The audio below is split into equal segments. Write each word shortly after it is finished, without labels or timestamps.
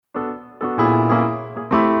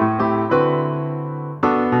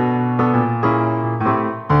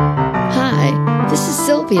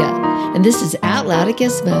Sylvia, and this is Out Loud at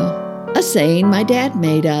Gizmo, a saying my dad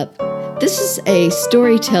made up. This is a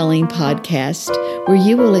storytelling podcast where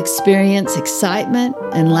you will experience excitement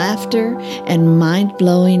and laughter and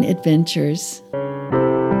mind-blowing adventures.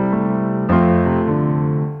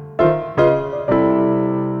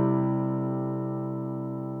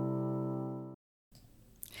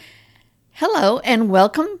 Hello, and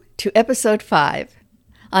welcome to Episode 5.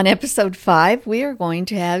 On Episode 5, we are going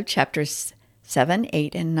to have Chapters 7,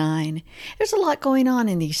 8, and 9. There's a lot going on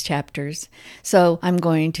in these chapters, so I'm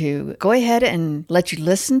going to go ahead and let you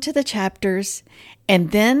listen to the chapters,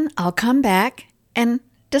 and then I'll come back and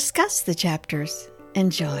discuss the chapters.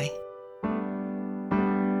 Enjoy.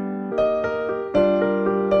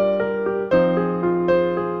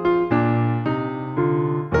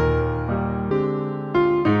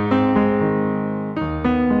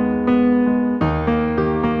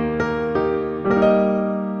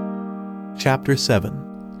 Chapter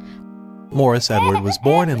 7. Morris Edward was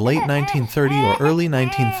born in late 1930 or early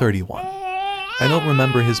 1931. I don't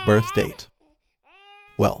remember his birth date.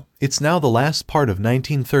 Well, it's now the last part of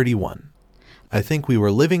 1931. I think we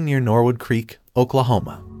were living near Norwood Creek,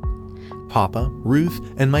 Oklahoma. Papa, Ruth,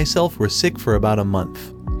 and myself were sick for about a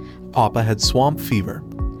month. Papa had swamp fever,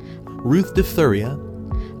 Ruth diphtheria,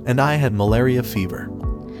 and I had malaria fever,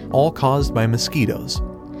 all caused by mosquitoes.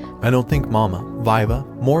 I don't think Mama, Viva,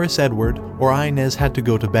 Morris Edward, or Inez had to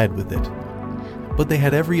go to bed with it. But they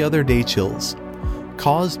had every other day chills,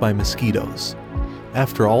 caused by mosquitoes.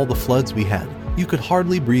 After all the floods we had, you could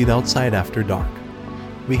hardly breathe outside after dark.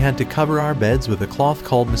 We had to cover our beds with a cloth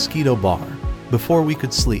called mosquito bar before we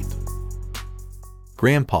could sleep.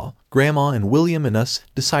 Grandpa, Grandma, and William and us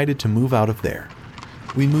decided to move out of there.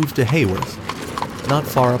 We moved to Hayworth, not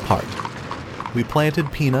far apart. We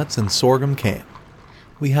planted peanuts and sorghum cane.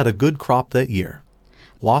 We had a good crop that year.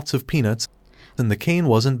 Lots of peanuts, and the cane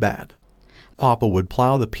wasn't bad. Papa would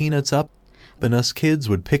plow the peanuts up, and us kids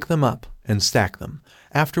would pick them up and stack them.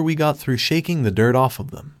 After we got through shaking the dirt off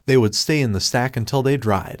of them, they would stay in the stack until they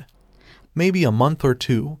dried. Maybe a month or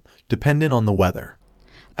two, dependent on the weather.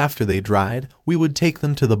 After they dried, we would take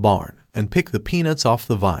them to the barn and pick the peanuts off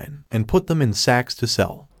the vine and put them in sacks to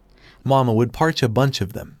sell. Mama would parch a bunch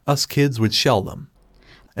of them. Us kids would shell them.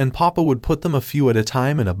 And Papa would put them a few at a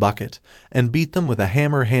time in a bucket and beat them with a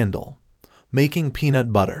hammer handle, making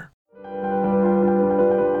peanut butter.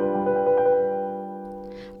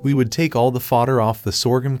 We would take all the fodder off the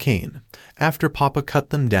sorghum cane after Papa cut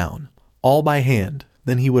them down, all by hand.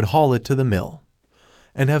 Then he would haul it to the mill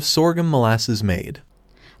and have sorghum molasses made.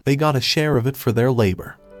 They got a share of it for their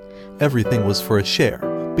labor. Everything was for a share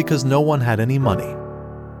because no one had any money.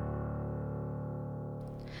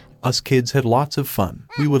 Us kids had lots of fun.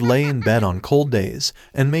 We would lay in bed on cold days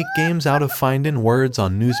and make games out of finding words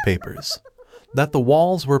on newspapers that the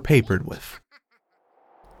walls were papered with.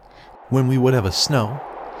 When we would have a snow,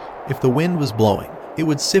 if the wind was blowing, it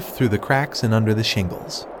would sift through the cracks and under the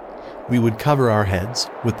shingles. We would cover our heads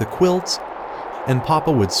with the quilts, and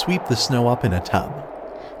Papa would sweep the snow up in a tub.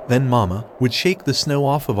 Then Mama would shake the snow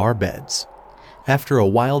off of our beds. After a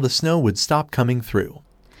while, the snow would stop coming through.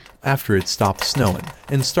 After it stopped snowing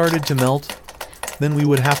and started to melt, then we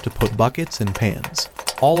would have to put buckets and pans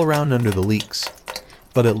all around under the leaks.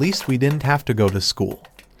 But at least we didn't have to go to school.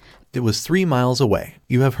 It was 3 miles away.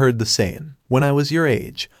 You have heard the saying, when I was your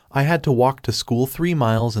age, I had to walk to school 3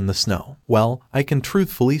 miles in the snow. Well, I can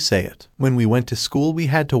truthfully say it. When we went to school, we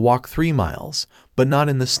had to walk 3 miles, but not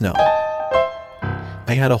in the snow.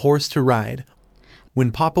 I had a horse to ride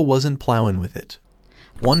when Papa wasn't plowing with it.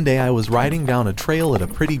 One day I was riding down a trail at a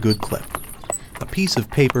pretty good clip. A piece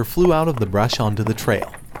of paper flew out of the brush onto the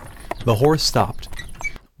trail. The horse stopped,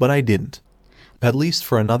 but I didn't, at least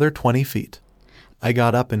for another 20 feet. I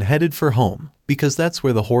got up and headed for home, because that's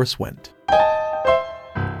where the horse went.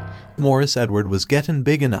 Morris Edward was getting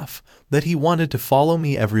big enough that he wanted to follow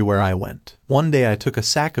me everywhere I went. One day I took a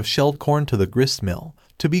sack of shelled corn to the grist mill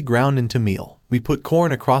to be ground into meal. We put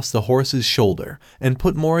corn across the horse's shoulder and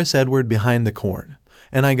put Morris Edward behind the corn,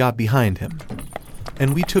 and I got behind him,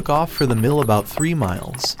 and we took off for the mill about 3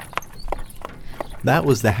 miles. That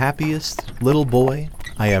was the happiest little boy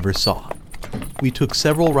I ever saw. We took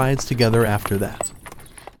several rides together after that.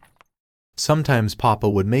 Sometimes Papa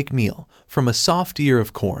would make meal from a soft ear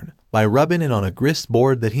of corn by rubbing it on a grist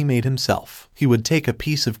board that he made himself. He would take a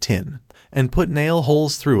piece of tin and put nail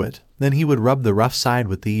holes through it, then he would rub the rough side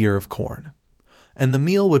with the ear of corn, and the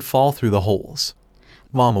meal would fall through the holes.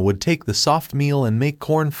 Mama would take the soft meal and make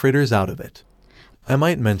corn fritters out of it. I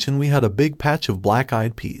might mention we had a big patch of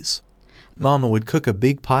black-eyed peas. Mama would cook a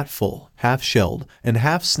big pot full, half shelled and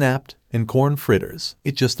half snapped, and corn fritters.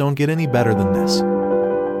 It just don't get any better than this.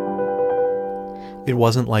 It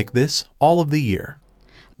wasn't like this all of the year.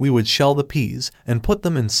 We would shell the peas and put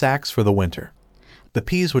them in sacks for the winter. The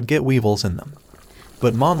peas would get weevils in them.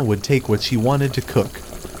 But Mama would take what she wanted to cook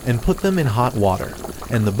and put them in hot water,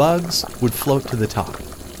 and the bugs would float to the top.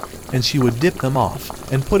 And she would dip them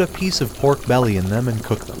off and put a piece of pork belly in them and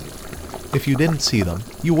cook them. If you didn't see them,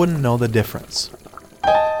 you wouldn't know the difference.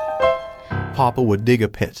 Papa would dig a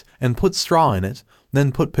pit and put straw in it,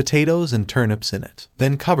 then put potatoes and turnips in it,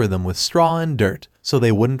 then cover them with straw and dirt so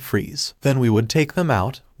they wouldn't freeze. Then we would take them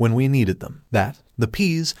out when we needed them. The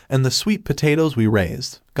peas and the sweet potatoes we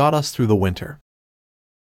raised got us through the winter.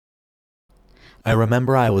 I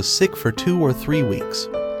remember I was sick for 2 or 3 weeks.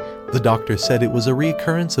 The doctor said it was a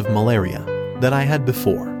recurrence of malaria that I had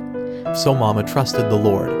before. So Mama trusted the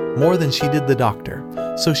Lord more than she did the doctor,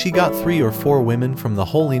 so she got 3 or 4 women from the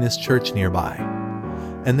Holiness Church nearby.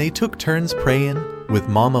 And they took turns praying, with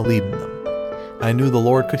Mama leading them. I knew the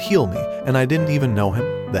Lord could heal me, and I didn't even know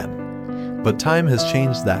him then. But time has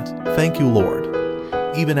changed that, thank you Lord.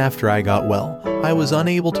 Even after I got well, I was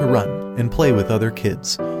unable to run and play with other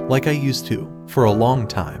kids, like I used to, for a long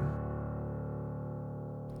time.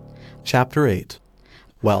 Chapter 8.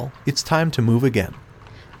 Well, it's time to move again.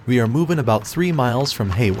 We are moving about 3 miles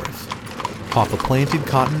from Hayworth. Papa planted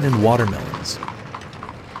cotton and watermelons.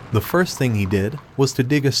 The first thing he did was to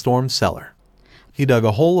dig a storm cellar. He dug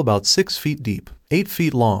a hole about 6 feet deep, 8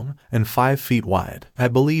 feet long, and 5 feet wide. I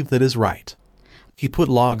believe that is right. He put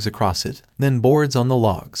logs across it, then boards on the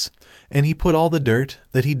logs, and he put all the dirt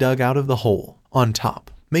that he dug out of the hole on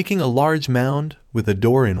top, making a large mound with a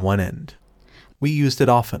door in one end. We used it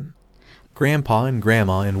often. Grandpa and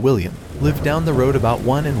Grandma and William lived down the road about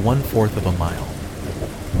 1 1/4 of a mile.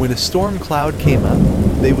 When a storm cloud came up,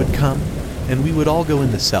 they would come, and we would all go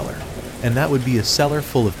in the cellar, and that would be a cellar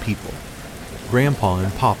full of people. Grandpa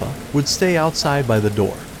and Papa would stay outside by the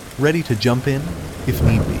door, ready to jump in if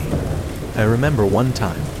need be. I remember one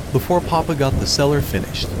time, before Papa got the cellar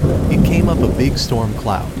finished, it came up a big storm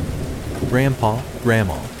cloud. Grandpa,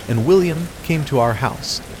 Grandma, and William came to our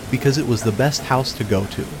house because it was the best house to go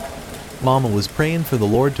to. Mama was praying for the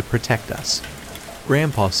Lord to protect us.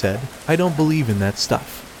 Grandpa said, "I don't believe in that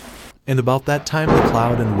stuff." And about that time the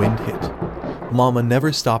cloud and wind hit. Mama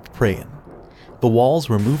never stopped praying. The walls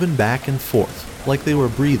were moving back and forth like they were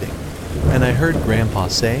breathing, and I heard Grandpa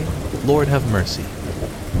say, "Lord have mercy."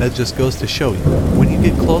 That just goes to show you, when you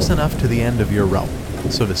get close enough to the end of your rope,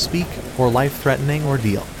 so to speak, or life-threatening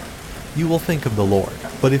ordeal, you will think of the Lord.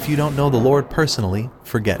 But if you don't know the Lord personally,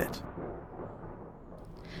 forget it.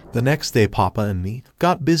 The next day Papa and me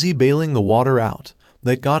got busy bailing the water out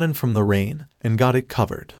that got in from the rain and got it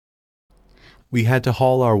covered. We had to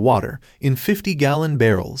haul our water in 50-gallon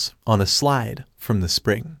barrels on a slide from the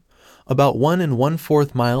spring, about 1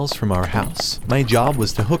 1/4 miles from our house. My job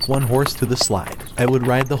was to hook one horse to the slide. I would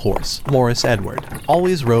ride the horse. Morris Edward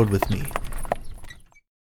always rode with me.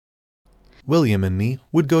 William and me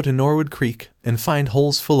would go to Norwood Creek and find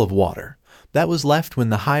holes full of water that was left when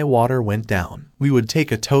the high water went down. We would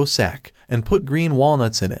take a tow sack and put green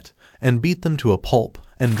walnuts in it and beat them to a pulp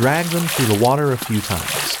and drag them through the water a few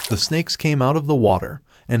times. The snakes came out of the water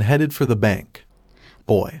and headed for the bank.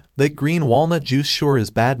 Boy, that green walnut juice sure is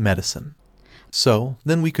bad medicine. So,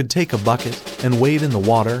 then we could take a bucket and wade in the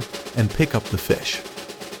water and pick up the fish.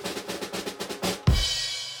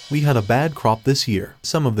 We had a bad crop this year.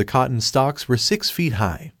 Some of the cotton stalks were 6 feet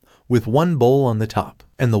high, with one bowl on the top,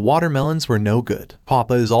 and the watermelons were no good.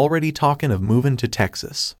 Papa is already talking of moving to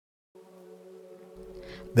Texas.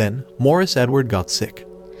 Then, Morris Edward got sick.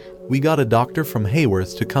 We got a doctor from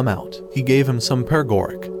Hayworth to come out. He gave him some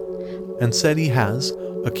Pergoric and said he has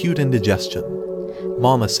acute indigestion.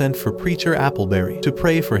 Mama sent for Preacher Appleberry to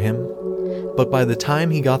pray for him, but by the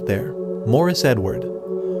time he got there, Morris Edward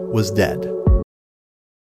was dead.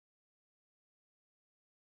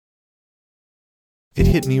 It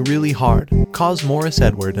hit me really hard, cause Morris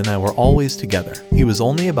Edward and I were always together. He was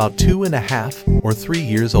only about 2.5 or 3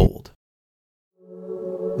 years old.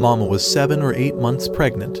 Mama was 7 or 8 months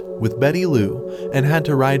pregnant with Betty Lou and had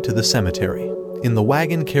to ride to the cemetery in the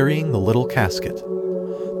wagon carrying the little casket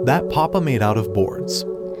that Papa made out of boards.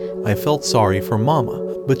 I felt sorry for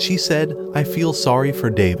Mama, but she said, "I feel sorry for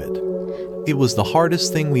David." It was the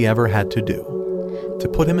hardest thing we ever had to do, to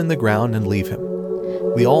put him in the ground and leave him.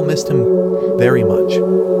 We all missed him very much.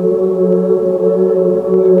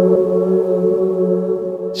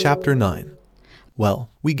 Chapter 9. Well,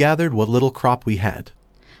 we gathered what little crop we had.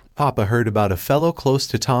 Papa heard about a fellow close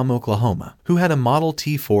to Tom, Oklahoma, who had a Model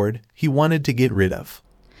T Ford he wanted to get rid of.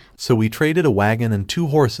 So we traded a wagon and 2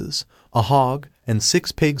 horses, a hog, and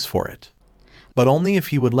 6 pigs for it. But only if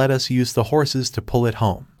he would let us use the horses to pull it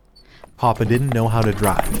home. Papa didn't know how to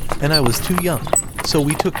drive, and I was too young, so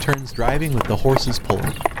we took turns driving with the horses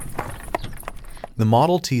pulling. The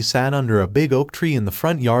Model T sat under a big oak tree in the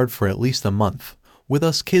front yard for at least a month, with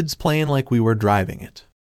us kids playing like we were driving it.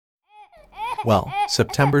 Well,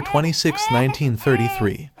 September 26,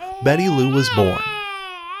 1933, Betty Lou was born.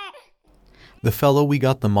 The fellow we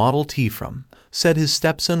got the Model T from said his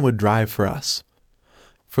stepson would drive for us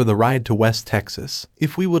for the ride to West Texas,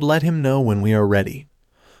 if we would let him know when we are ready.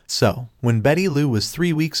 So, when Betty Lou was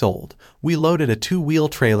 3 weeks old, we loaded a 2-wheel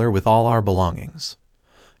trailer with all our belongings.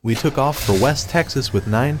 We took off for West Texas with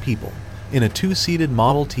 9 people, in a 2-seated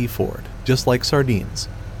Model T Ford, just like sardines.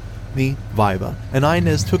 Me, Viva, and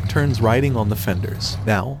Inez took turns riding on the fenders.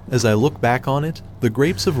 Now, as I look back on it, the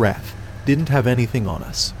Grapes of Wrath didn't have anything on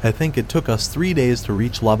us. I think it took us 3 days to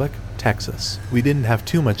reach Lubbock, Texas. We didn't have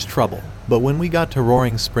too much trouble, but when we got to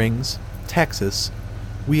Roaring Springs, Texas,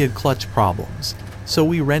 we had clutch problems. So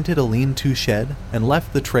we rented a lean-to shed and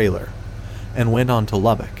left the trailer and went on to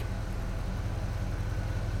Lubbock.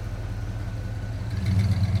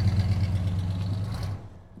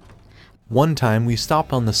 One time we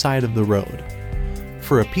stopped on the side of the road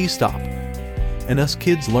for a pee stop, and us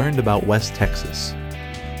kids learned about West Texas.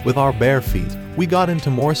 With our bare feet, we got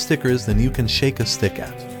into more stickers than you can shake a stick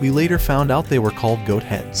at. We later found out they were called goat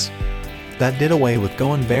heads. That did away with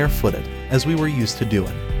going barefooted, as we were used to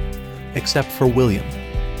doing. Except for William.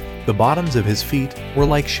 The bottoms of his feet were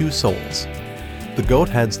like shoe soles. The goat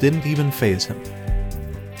heads didn't even faze him.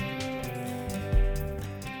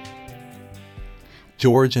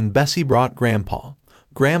 George and Bessie brought Grandpa,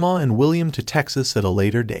 Grandma, and William to Texas at a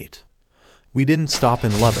later date. We didn't stop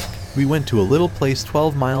in Lubbock. We went to a little place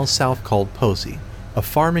 12 miles south called Posey, a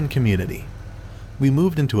farming community. We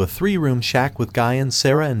moved into a 3-room shack with Guy and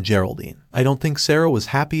Sarah and Geraldine. I don't think Sarah was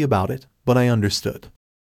happy about it, but I understood.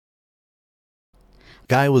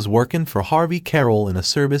 Guy was working for Harvey Carroll in a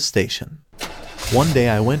service station. One day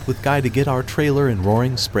I went with Guy to get our trailer in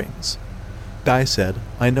Roaring Springs. Guy said,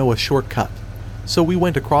 "I know a shortcut." So we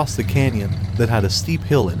went across the canyon that had a steep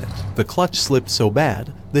hill in it. The clutch slipped so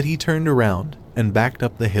bad that he turned around and backed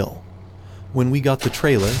up the hill. When we got the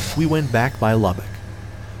trailer, we went back by Lubbock.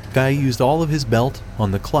 Guy used all of his belt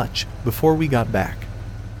on the clutch before we got back.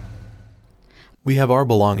 We have our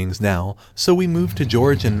belongings now, so we moved to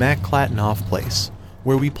George and Mac Clattenhoff Place,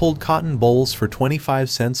 where we pulled cotton bowls for 25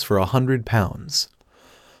 cents for 100 pounds.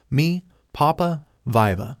 Me, Papa,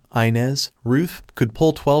 Viva, Inez, Ruth could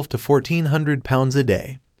pull 12 to 1,400 pounds a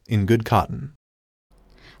day in good cotton.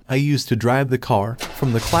 I used to drive the car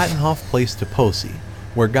from the Clattenhoff Place to Posey,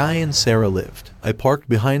 where Guy and Sarah lived. I parked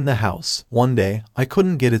behind the house. One day, I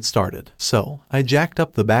couldn't get it started, so I jacked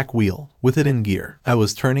up the back wheel with it in gear. I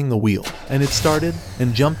was turning the wheel, and it started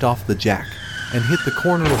and jumped off the jack and hit the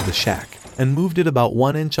corner of the shack and moved it about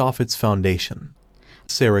 1 inch off its foundation.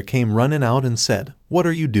 Sarah came running out and said, "What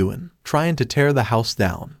are you doing? Trying to tear the house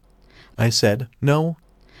down?" I said, "No,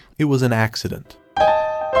 it was an accident."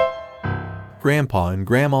 Grandpa and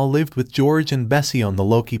Grandma lived with George and Bessie on the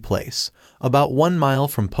Loki Place, about 1 mile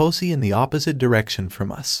from Posey in the opposite direction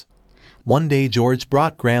from us. One day George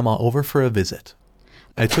brought Grandma over for a visit.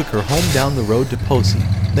 I took her home down the road to Posey,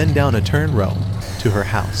 then down a turn row to her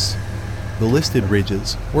house. The listed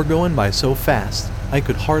ridges were going by so fast I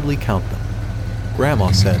could hardly count them.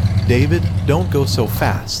 Grandma said, "David, don't go so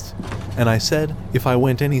fast." And I said, if I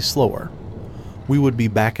went any slower, we would be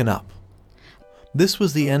backing up. This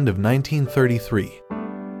was the end of 1933.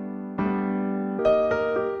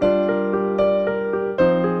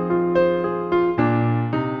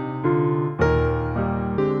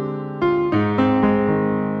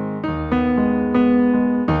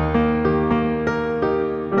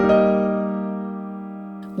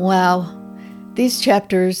 Wow. These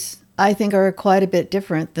chapters, I think, are quite a bit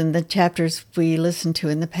different than the chapters we listened to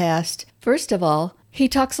in the past. First of all, he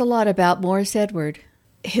talks a lot about Morris Edward,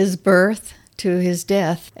 his birth to his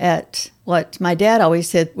death at what my dad always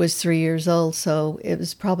said was 3 years old, so it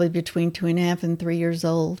was probably between 2.5 and 3 years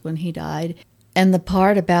old when he died. And the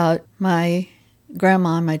part about my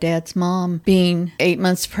grandma, my dad's mom, being 8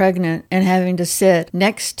 months pregnant and having to sit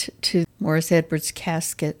next to Morris Edward's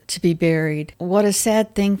casket to be buried. What a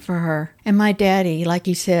sad thing for her. And my daddy, like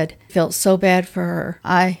he said, felt so bad for her.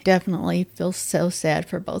 I definitely feel so sad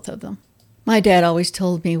for both of them. My dad always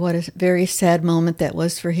told me what a very sad moment that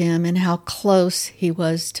was for him and how close he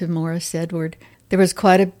was to Morris Edward. There was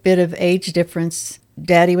quite a bit of age difference.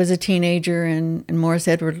 Daddy was a teenager and Morris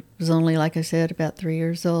Edward was only, like I said, about 3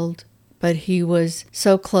 years old. But he was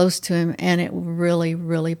so close to him, and it really,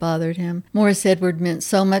 really bothered him. Morris Edward meant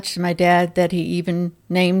so much to my dad that he even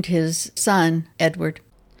named his son Edward.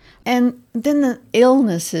 And then the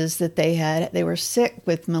illnesses that they had, they were sick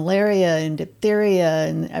with malaria and diphtheria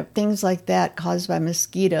and things like that caused by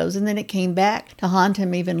mosquitoes. And then it came back to haunt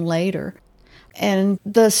him even later. And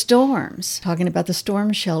the storms, talking about the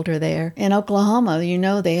storm shelter there in Oklahoma, you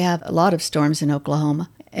know they have a lot of storms in Oklahoma.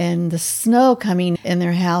 And the snow coming in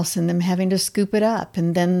their house and them having to scoop it up.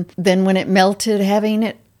 And then when it melted, having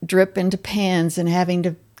it drip into pans and having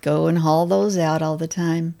to go and haul those out all the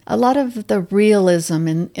time. A lot of the realism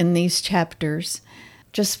in these chapters,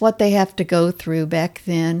 just what they have to go through back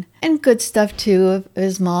then. And good stuff, too, of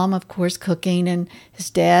his mom, of course, cooking and his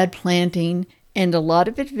dad planting. And a lot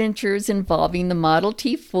of adventures involving the Model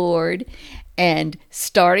T Ford and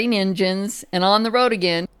starting engines and on the road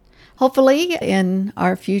again. Hopefully, in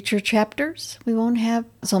our future chapters, we won't have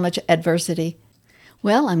so much adversity.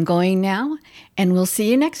 Well, I'm going now, and we'll see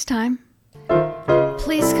you next time.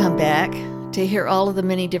 Please come back to hear all of the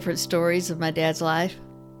many different stories of my dad's life.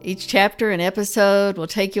 Each chapter and episode will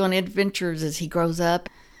take you on adventures as he grows up.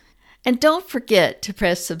 And don't forget to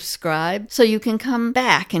press subscribe so you can come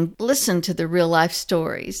back and listen to the real-life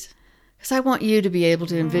stories. Because I want you to be able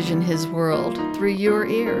to envision his world through your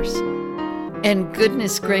ears. And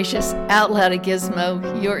goodness gracious, out loud at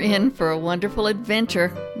Gizmo, you're in for a wonderful adventure.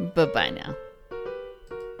 Bye-bye now.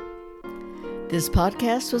 This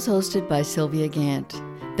podcast was hosted by Sylvia Gant.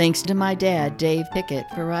 Thanks to my dad, Dave Pickett,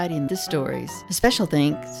 for writing the stories. A special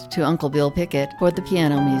thanks to Uncle Bill Pickett for the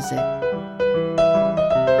piano music.